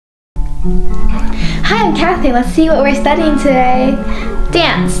Hi, I'm Catherine. Let's see what we're studying today.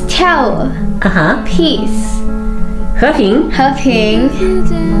 Dance, 跳舞。Peace, 和平。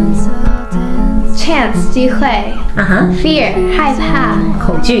Chance, 机会。Fear, 害怕。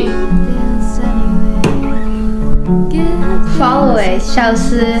恐惧。Fall away, 消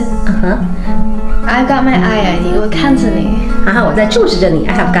失。I've got my eye on you. 我看着你。我在注视着你。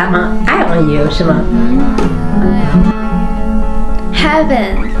I have got my eye on you， 是吗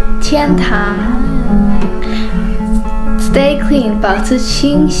？Heaven, 天堂。Stay clean, 保持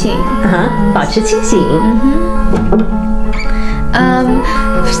清醒。保持清醒。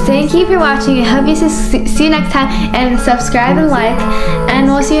Thank you for watching. I hope you see you next time, and subscribe and like, and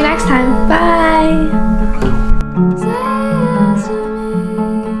we'll see you next time. Bye.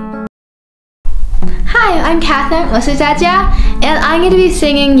 Hi, I'm Catherine, 我是佳佳, and I'm going to be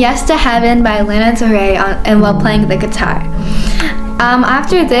singing Yes to Heaven by Lana Del Rey and while playing the guitar.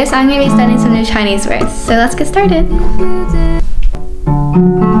 After this, I'm going to be studying some new Chinese words, so let's get started.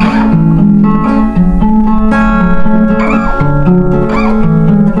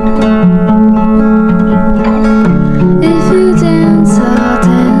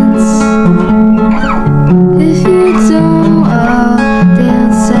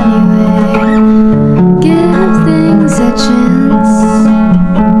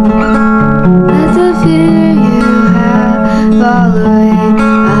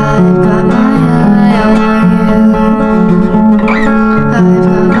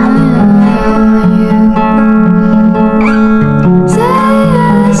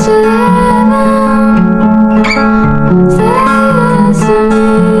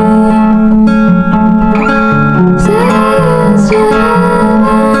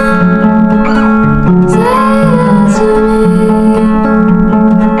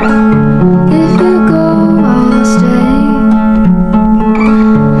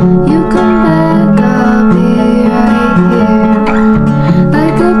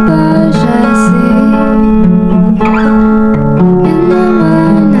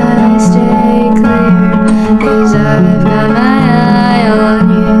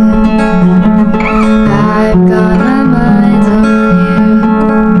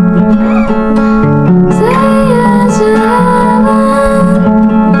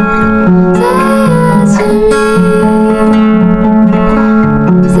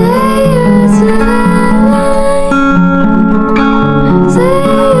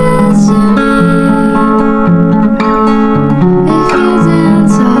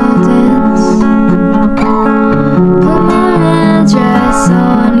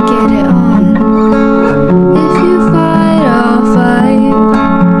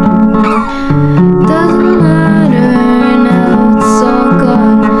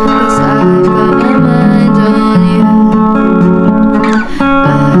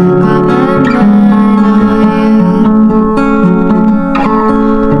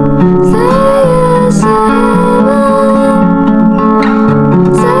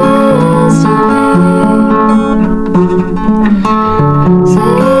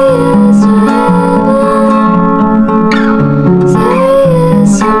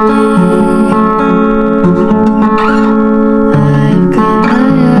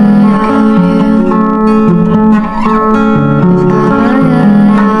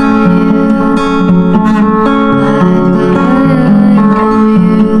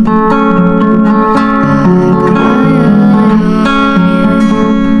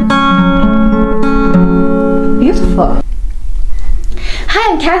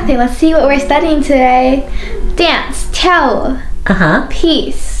 Hi, I'm Catherine. Let's see what we're studying today. Dance, 跳舞。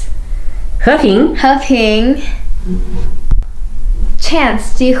Peace, 和平。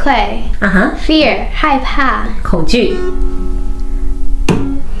Chance, 机会。Fear, 害怕。恐惧。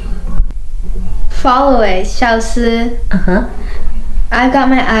Fall away, 消失。I've got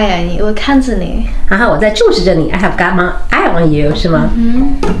my eye on you. 我看着你。我在注视着你。I have got my eye on you， 是吗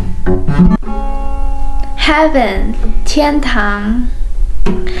？Heaven, 天堂。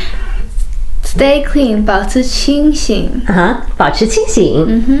Stay clean, 保持清醒。保持清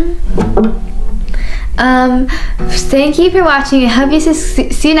醒。Thank you for watching. I hope you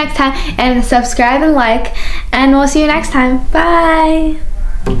see you next time, and subscribe and like, and we'll see you next time. Bye.